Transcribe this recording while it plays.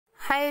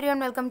Hi everyone,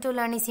 welcome to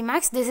Learn Easy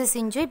Max. This is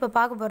Sinju. இப்போ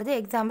பார்க்க போகிறது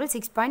example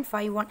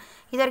 6.51.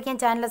 இது வரைக்கும்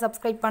சேனலை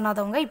சப்ஸ்கிரைப்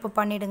பண்ணாதவங்க இப்போ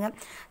பண்ணிடுங்க.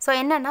 ஸோ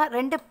என்னன்னா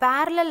ரெண்டு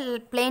parallel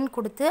plane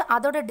கொடுத்து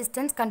அதோட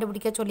distance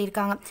கண்டுபிடிக்க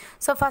சொல்லியிருக்காங்க.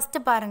 ஸோ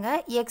ஃபஸ்ட்டு பாருங்கள்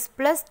x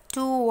plus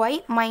 2y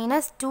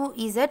minus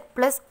 2z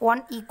plus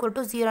 1 equal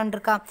to 0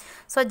 இருக்கா.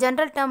 ஸோ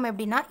ஜென்ரல் டேர்ம்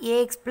எப்படின்னா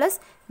ax plus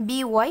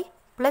by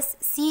plus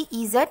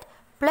cz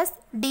plus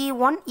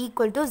d1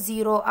 equal to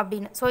 0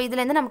 அப்படின்னு. ஸோ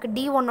இதுலேருந்து நமக்கு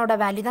d1ஓட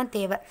வேல்யூ தான்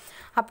தேவை.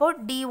 அப்போது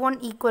d1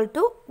 equal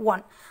to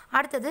 1.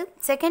 அடுத்தது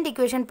செகண்ட்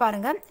ஈக்குவேஷன்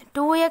பாருங்கள்.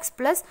 2x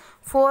plus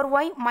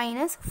 4y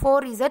minus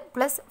 4z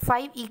plus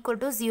 5 equal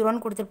to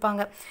 0ன்னு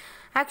கொடுத்துருப்பாங்க.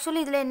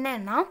 ஆக்சுவலி இதில்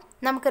என்னன்னா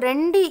நமக்கு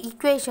ரெண்டு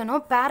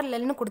ஈக்குவேஷனும்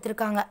பேரலல்னு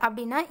கொடுத்துருக்காங்க.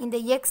 அப்படின்னா இந்த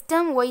X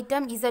term Y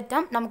term Z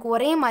term நமக்கு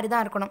ஒரே மாதிரி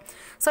தான் இருக்கணும்.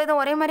 ஸோ இதை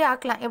ஒரே மாதிரி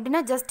ஆக்கலாம்.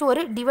 எப்படின்னா ஜஸ்ட்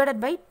ஒரு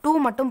டிவைடட் பை 2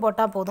 மட்டும்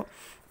போட்டால் போதும்.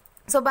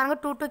 ஸோ பாருங்கள்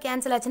 2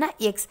 கேன்சல் ஆச்சுன்னா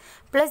எக்ஸ்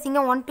ப்ளஸ்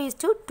இங்கே 1 2 is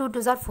 2 2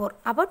 2s are 4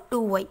 அப்போ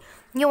 2y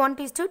இங்கே 1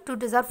 2 is 2 2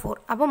 2s are 4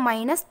 அப்போ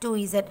மைனஸ்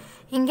 2z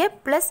இங்கே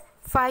plus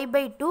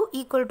 5/2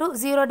 equal to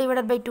 0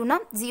 divided by 2னா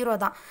 0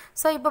 தான்.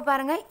 ஸோ இப்போ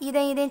பாருங்கள்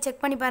இதையும்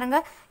செக் பண்ணி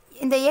பாருங்கள்.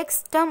 இந்த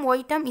X term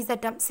Y term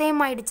Z term same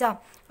ஆகிடுச்சா,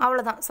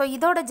 அவ்வளோதான். ஸோ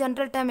இதோட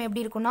ஜென்ரல் டேர்ம்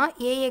எப்படி இருக்குன்னா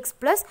ax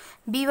plus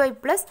BY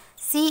plus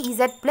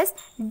CZ plus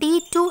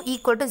d2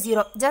 equal to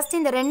 0. Just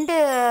இந்த ரெண்டு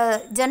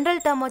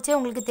ஜென்ரல் டேர்ம் வச்சே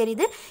உங்களுக்கு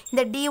தெரியுது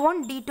இந்த d1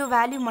 d2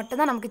 வேல்யூ மட்டும்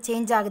தான் நமக்கு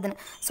சேஞ்ச் ஆகுதுன்னு.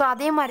 ஸோ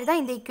அதே மாதிரி தான்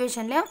இந்த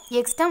ஈக்குவேஷன்லேயும்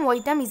X term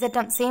Y term Z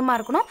term சேமாக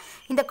இருக்கணும்.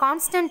 இந்த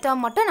கான்ஸ்டன்ட்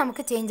டேர்ம் மட்டும்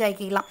நமக்கு சேஞ்ச்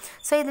ஆகிக்கலாம்.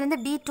 ஸோ இதுலேருந்து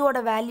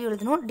d2ஓட வேல்யூ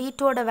எழுதணும்.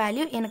 d2ஓட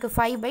வேல்யூ எனக்கு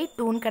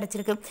 5/2ன்னு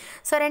கிடச்சிருக்கு.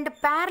 ஸோ ரெண்டு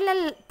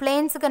பேரலல்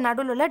பிளேன்ஸுக்கு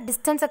நடுவில் உள்ள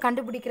டிஸ்டன்ஸை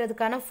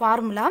கண்டுபிடிக்கிறதுக்கான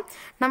ஃபார்முலா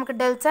நமக்கு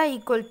delta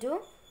equal to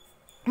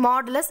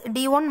modulus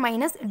d1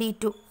 minus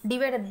d2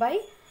 divided by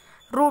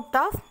root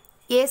of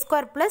a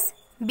square plus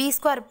b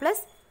square plus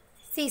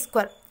c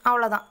square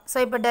அவ்வளோதான். ஸோ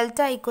இப்போ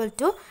டெல்டா ஈக்குவல்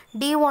டு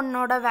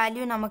d1ஓட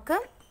வேல்யூ நமக்கு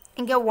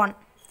இங்கே 1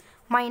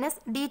 minus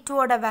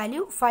d2ஓட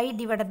value 5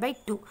 divided by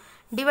 2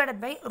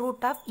 divided by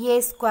root of A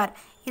square.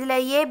 இதில்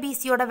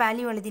ஏபிசியோட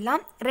value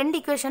எழுதிடலாம்.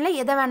 ரெண்டு ஈக்குவேஷனில்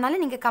எதை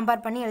வேணாலும் நீங்கள்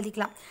கம்பேர் பண்ணி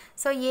எழுதிக்கலாம்.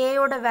 ஸோ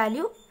ஏயோட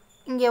வேல்யூ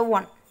இங்கே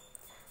 1,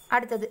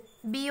 அடுத்தது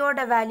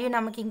பியோட வேல்யூ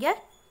நமக்கு இங்கே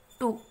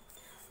 2,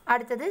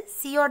 அடுத்தது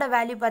சியோட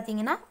வேல்யூ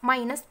பார்த்தீங்கன்னா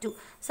 -2.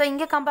 ஸோ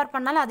இங்கே கம்பேர்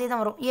பண்ணாலும் அதே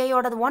தான் வரும்.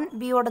 ஏயோடது 1,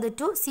 பியோடது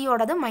 2,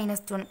 சியோடது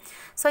 -2.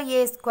 ஸோ ஏ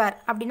ஸ்கொயர்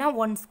அப்படின்னா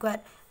 1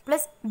 ஸ்கொயர்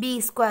ப்ளஸ் பி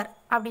ஸ்கொயர்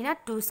அப்படின்னா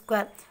 2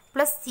 ஸ்கொயர்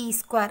ப்ளஸ் சி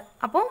ஸ்கொயர்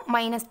அப்போது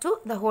 -2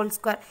 த ஹோல்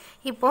ஸ்கொயர்.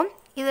 இப்போ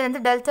இது வந்து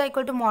டெல்டா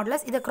ஈக்குவல் டு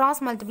மாடுலஸ் இதை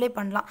கிராஸ் மல்டிப்ளை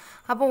பண்ணலாம்.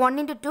 அப்போ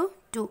 1 × 2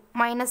 2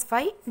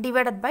 -5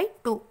 டிவைடட் பை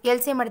 2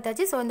 எல்சிஎம்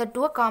எடுத்தாச்சு. ஸோ இந்த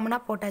 2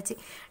 காமனாக போட்டாச்சு.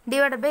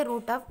 Divided by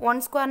root of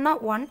 1 ஸ்கொயர்னா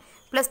 1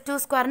 plus 2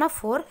 ஸ்கொயர்னா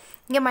 4.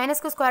 இங்கே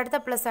மைனஸ்க்கு ஸ்கொயர்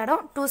எடுத்தால் ப்ளஸ்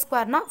ஆகிடும். 2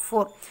 ஸ்கொயர்னா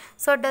 4.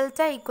 ஸோ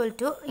டெல்டா ஈக்குவல்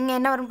டு இங்கே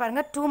என்ன வரும்னு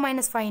பாருங்கள். 2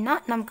 - 5னா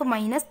நமக்கு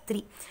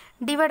 -3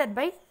 டிவைடட்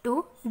பை 2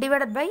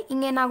 டிவைடட் பை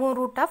இங்கே என்ன ஆகும்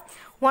ரூட் ஆஃப்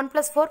 1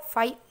 + 4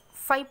 5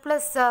 5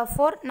 +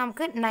 4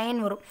 நமக்கு 9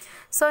 வரும்.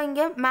 ஸோ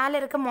இங்கே மேலே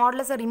இருக்க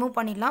மாடுலஸை ரிமூவ்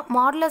பண்ணிடலாம்.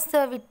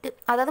 மாடுலஸை விட்டு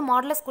அதாவது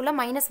மாடுலஸ்க்குள்ளே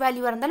மைனஸ்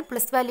வேல்யூவாக இருந்தாலும்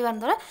ப்ளஸ் வேல்யூவாக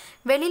இருந்தாலும்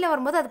வெளியில்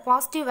வரும்போது அது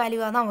பாசிட்டிவ்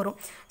வேல்யூவாக தான் வரும்.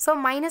 ஸோ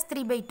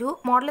 -3/2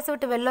 மாடுலஸை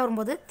விட்டு வெளில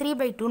வரும்போது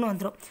 3/2ன்னு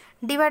வந்துடும்.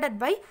 டிவைடட்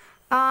பை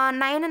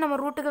 9 நம்ம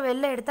ரூட்டுக்கு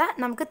வெளில எடுத்தால்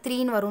நமக்கு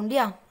 3ன்னு வரும்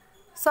இல்லையா.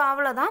 ஸோ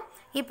அவ்வளோதான்.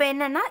 இப்போ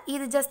என்னென்னா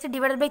இது ஜஸ்ட்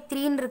டிவைடட் பை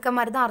 3ன்னு இருக்க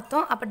மாதிரி தான்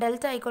அர்த்தம். அப்போ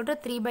டெல்டா ஈக்குவல் டு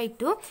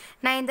 3/2.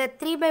 நான் இந்த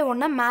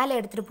 3/1 மேலே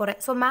எடுத்துகிட்டு போகிறேன்.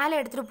 ஸோ மேலே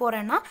எடுத்துகிட்டு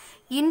போகிறேன்னா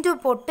இன்டு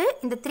போட்டு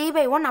இந்த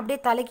 3/1 அப்படியே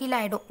தலைக்கீழ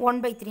ஆகிடும்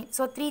 1/3.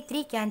 So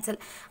 3 cancel.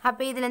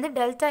 அப்போ இதுலேருந்து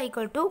டெல்டா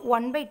ஈக்குவல் டு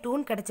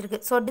 1/2ன்னு கிடச்சிருக்கு.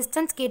 ஸோ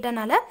டிஸ்டன்ஸ்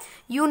கேட்டனால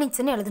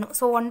யூனிட்ஸ்ன்னு எழுதணும்.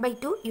 So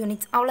 1/2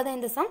 units. அவ்வளோதான்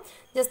இந்த சம்.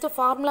 ஜஸ்ட்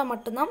ஃபார்முலா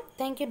மட்டும்தான்.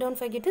 Thank you.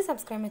 Don't forget to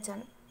subscribe my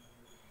channel.